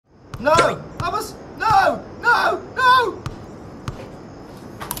No! I was... No! No! No!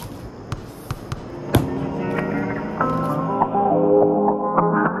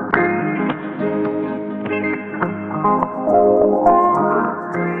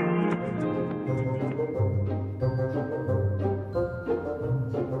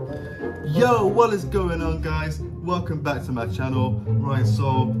 Yo, what is going on, guys? Welcome back to my channel. Ryan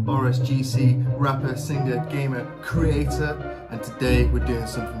Soul, RSGC, rapper, singer, gamer, creator, and today we're doing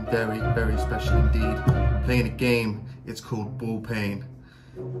something very, very special indeed. Playing a game. It's called Ball Pain.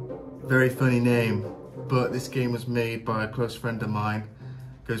 Very funny name, but this game was made by a close friend of mine.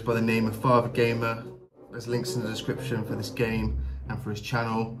 Goes by the name of Father Gamer. There's links in the description for this game and for his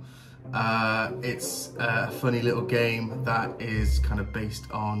channel. It's a funny little game that is kind of based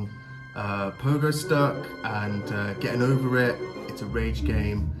on pogo stuck and getting over it. It's a rage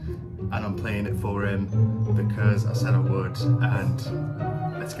game and I'm playing it for him because I said I would, and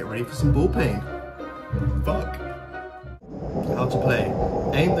let's get ready for some ball pain. Fuck. How to play.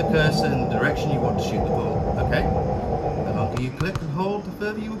 Aim the cursor in the direction you want to shoot the ball, okay? The longer you click and hold, the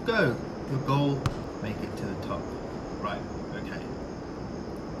further you will go. Your goal, make it to the top. Right, okay.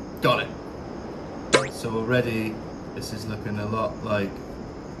 Got it. So already this is looking a lot like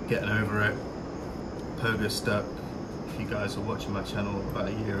getting over it. Pogo stuck. If you guys were watching my channel about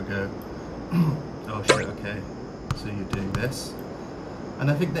a year ago. Oh shit, okay. So you're doing this. And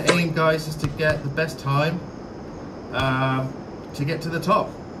I think the aim, guys, is to get the best time to get to the top.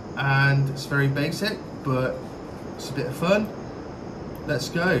 And it's very basic, but it's a bit of fun. Let's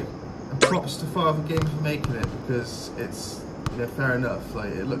go. And props to Father Game for making it, because it's, you know, fair enough.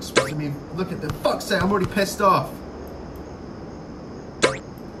 Like, it looks to me, look at the fuck's sake, I'm already pissed off.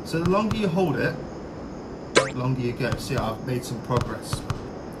 So the longer you hold it, the longer you go. See, I've made some progress.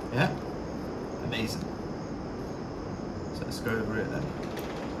 Yeah? Amazing. So let's go over it then.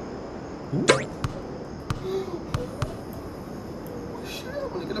 Ooh. Oh shit, I'm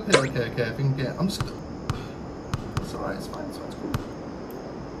gonna get up here. Okay, if we can get, I'm just gonna, it's alright, it's fine, it's cool.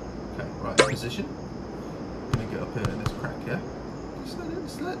 Okay, right, position. I'm gonna get up here in this crack, yeah? Just let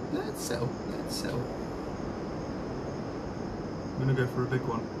it settle, let it settle. I'm gonna go for a big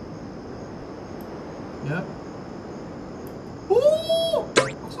one. Yeah? Ooh!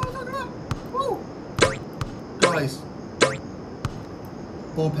 That's what I'm talking about! Woo! Guys,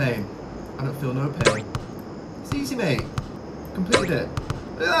 ball pain. I don't feel no pain. It's easy, mate. Completed it.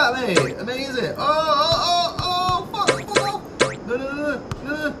 Look at that, mate. Amazing. Oh, fuck off. No.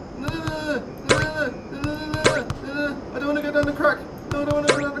 I don't want to go down the crack. No, I don't want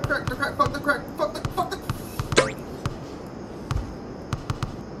to go down the crack. The crack, fuck the crack. Fuck the.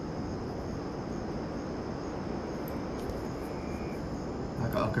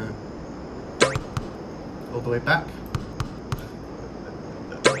 I'll go all the way back.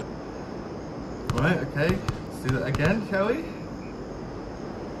 Right, okay, let's do that again, shall we?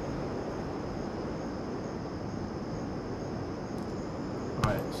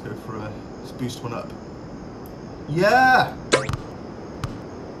 Alright, let's go for let's boost one up. Yeah!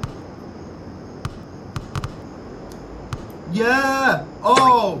 Yeah!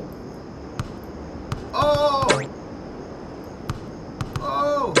 Oh! Oh!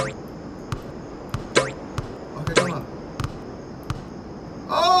 Oh! Okay, come on.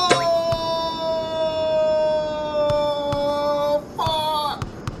 Oh! Fuck!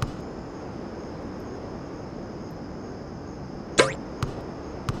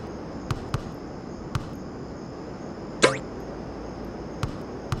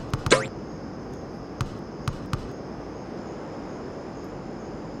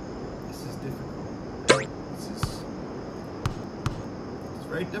 This is difficult. It's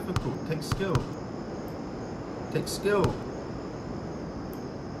very difficult. Takes skill. Takes skill.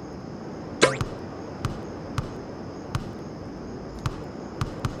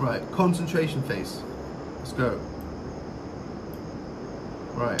 Right, concentration phase. Let's go.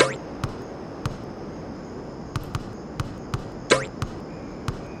 Right. There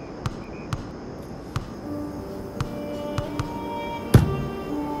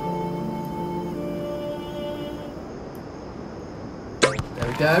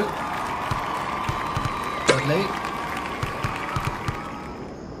we go. Lovely.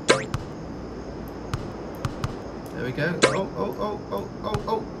 There we go.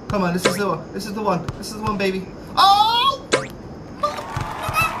 Oh. Come on, this is the one. This is the one. This is the one, baby. Oh!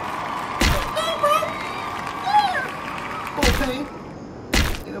 Ball pain.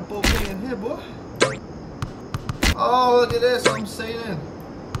 Ain't a ball pain in here, boy. Oh, look at this. I'm sailing.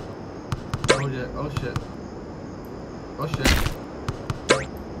 Oh, yeah. Oh, shit. Oh, shit.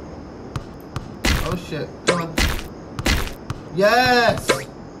 Oh, shit. Come on. Yes!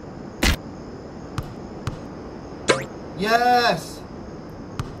 Yes!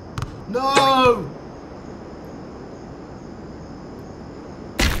 No!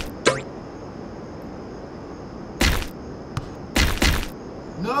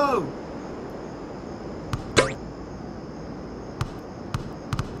 No!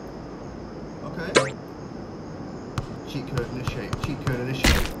 Okay. Cheat code initiate. Cheat code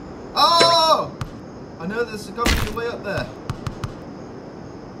initiate. Oh! I know there's a guy on the way up there.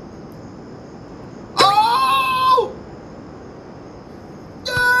 Oh!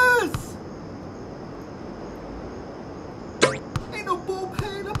 Yes! Ain't no ball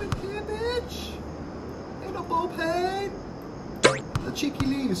pain up in here, bitch. Ain't no ball pain. The cheeky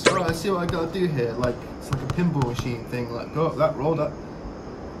leaves. Right, I see what I gotta do here. Like, it's like a pinball machine thing. Like, go up that, roll that.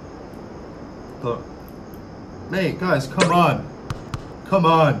 Look. Mate, guys, come on. Come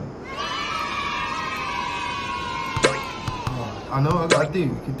on. Oh, I know what I gotta do.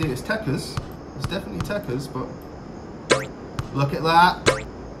 We can do it. It's Techers. It's definitely Techers, but look at that.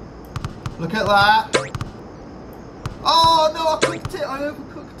 Look at that. Oh no, I cooked it. I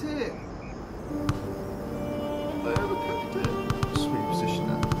overcooked it. I overcooked it. Just reposition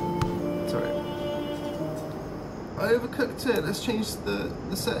that. Sorry. I overcooked it. Let's change the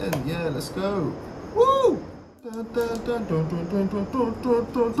setting. Yeah, let's go. Woo! Dun, dun, dun, dun, dun, dun, dun, dun,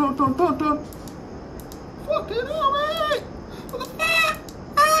 dun, dun, dun, dun, dun. Fucking hell, mate! What the fuck?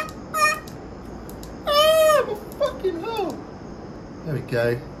 My fucking hell! There we go.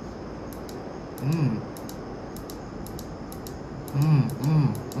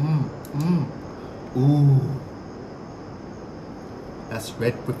 Ooh. That's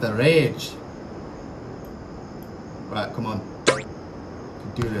red with the rage. Right, come on. We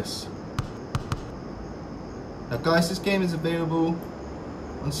can do this. Now guys, this game is available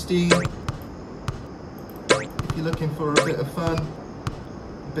on Steam. If you're looking for a bit of fun,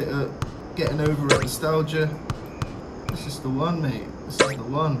 a bit of getting over it, nostalgia, this is the one, mate. This is the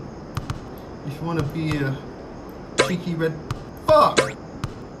one. If you want to be a cheeky red... Fuck!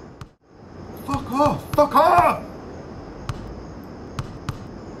 Fuck off! Fuck off!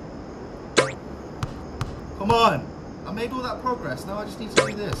 Come on! I made all that progress, now I just need to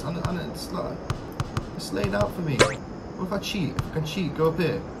do this. It's laid out for me. What if I cheat? If I can cheat, go up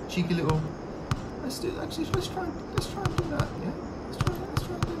here. Cheeky little... Let's do... Actually, let's try and do that, yeah? Let's try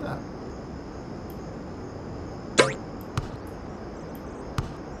and do that.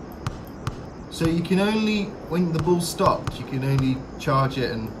 So you can only, when the ball's stopped, you can only charge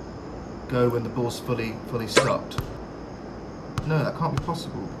it and go when the ball's fully stopped. No, that can't be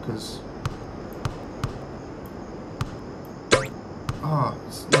possible because...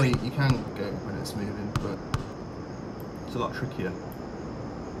 no, you can go when it's moving, but it's a lot trickier.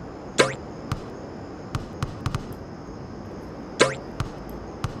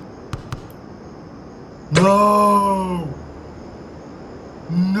 No!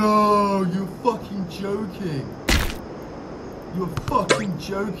 No, you're fucking joking. You're fucking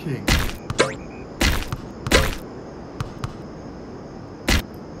joking.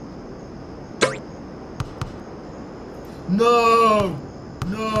 No!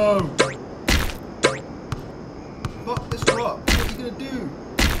 No! Fuck this rock. What are you gonna do?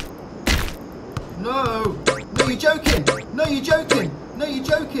 No! No, you're joking! No, you're joking! No, you're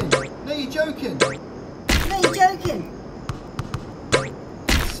joking! No, you're joking! No, you're joking!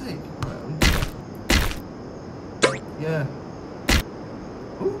 God's sake, right. Yeah.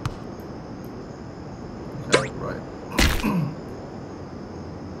 Ooh. Okay, right.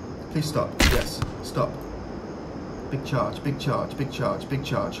 Please stop. Yes, stop. Big charge, big charge, big charge, big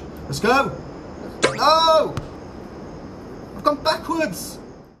charge. Let's go! No! I've gone backwards!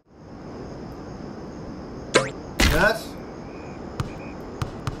 Yes?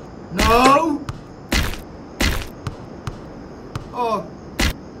 No! Oh!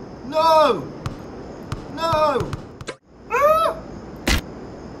 No! No! Ah!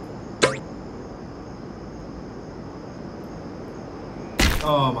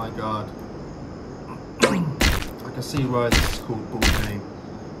 Oh my god. I can see why this is called ball pain.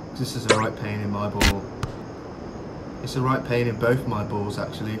 This is a right pain in my ball. It's a right pain in both my balls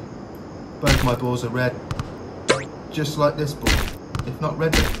actually. Both my balls are red. Just like this ball. If not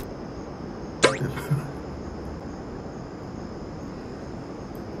redder.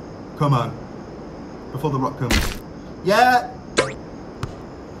 Come on. Before the rock comes. Yeah!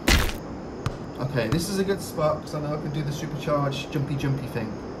 Okay, this is a good spot because I know I can do the supercharged jumpy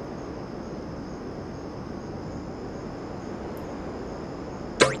thing.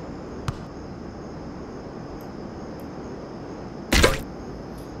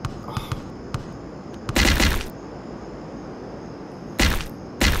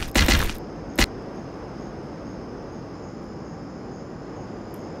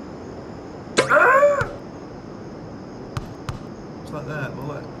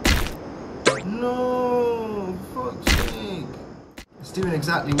 It's doing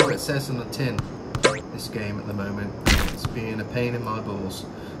exactly what it says on the tin, this game at the moment. It's being a pain in my balls.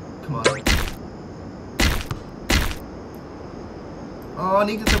 Come on. Oh, I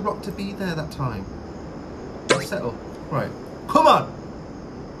needed the rock to be there that time. Let's settle. Right. Come on!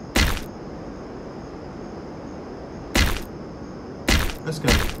 Let's go.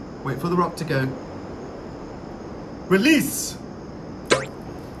 Wait for the rock to go. Release!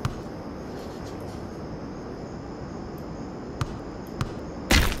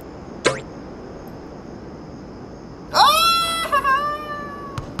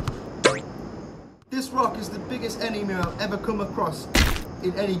 This rock is the biggest enemy I've ever come across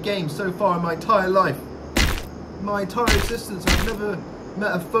in any game so far in my entire life. My entire existence, I've never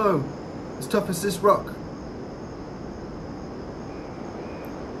met a foe as tough as this rock.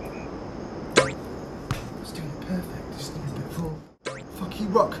 It's doing perfect, just need a bit full. Fuck you,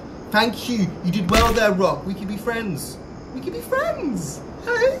 rock. Thank you. You did well there, rock. We can be friends. We can be friends.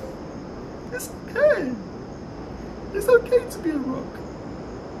 Hey? It's okay. It's okay to be a rock.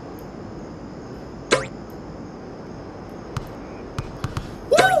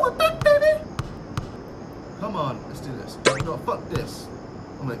 Come on, let's do this. No, fuck this.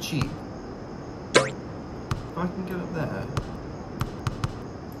 I'm gonna cheat. If I can get up there,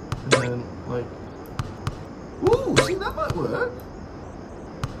 and then, like... Ooh, see, that might work.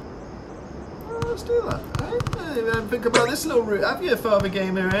 Let's do that, eh? Think about this little route, have you, Father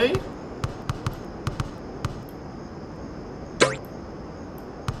Gamer, eh?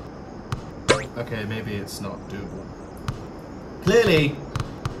 Okay, maybe it's not doable. Clearly,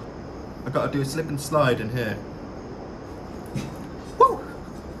 I've got to do a slip and slide in here. Woo!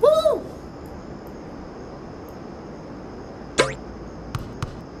 Woo!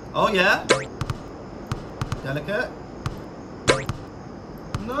 Oh yeah? Delicate?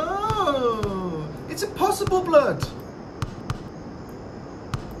 No! It's impossible, blood!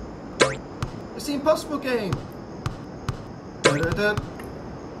 It's the impossible game! Do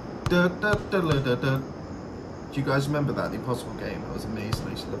you guys remember that, the Impossible game? That was amazing,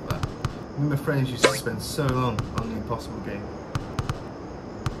 I used to love that. Me and my friends used to spend so long on the Impossible game.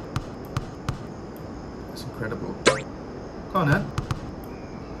 It's incredible. Come on then.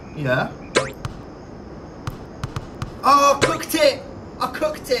 Yeah. Oh, I cooked it! I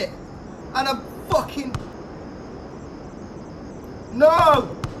cooked it! And I'm fucking... No!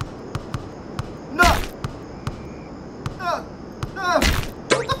 No! No! No!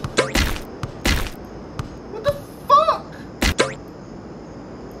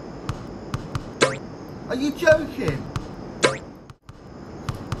 Are you joking?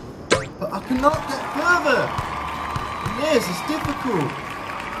 But I cannot get further. Yes, it's difficult.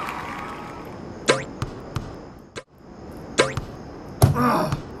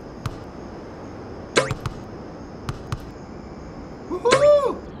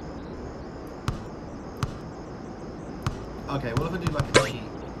 Woohoo! Okay, what if I do like a cheat,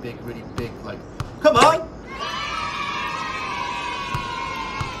 big, really big, like, come on!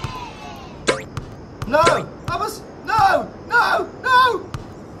 No! I was... No! No! No!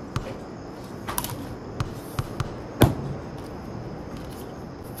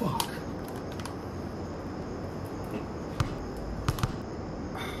 Fuck.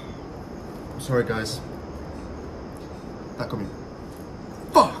 I'm sorry, guys. That got me.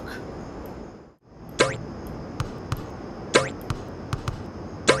 Fuck!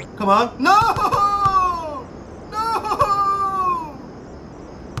 Come on. No!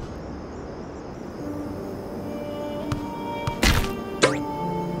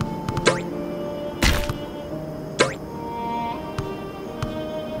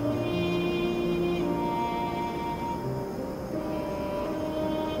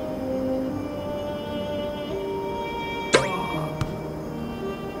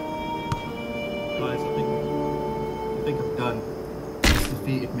 Guys, I think I'm done. It's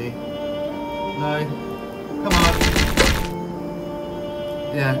defeated me. No. Come on.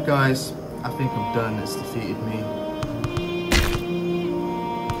 Yeah, guys, I think I'm done. It's defeated me.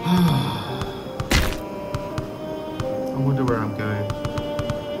 I wonder where I'm going.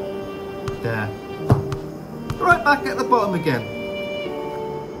 There. Right back at the bottom again.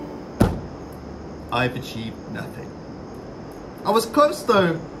 I've achieved nothing. I was close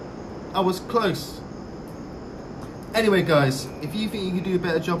though. I was close. Anyway guys, if you think you can do a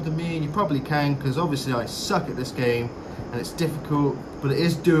better job than me, and you probably can, because obviously I suck at this game and it's difficult, but it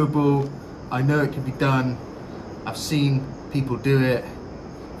is doable. I know it can be done. I've seen people do it.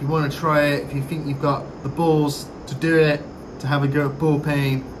 If you want to try it, if you think you've got the balls to do it, to have a go at ball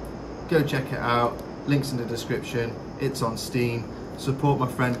pain, go check it out. Links in the description. It's on Steam. Support my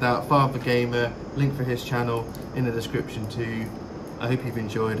friend out, Father Gamer. Link for his channel in the description too. I hope you've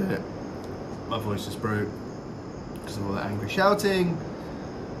enjoyed it. My voice just broke because of all that angry shouting.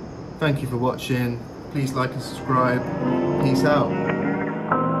 Thank you for watching. Please like and subscribe. Peace out.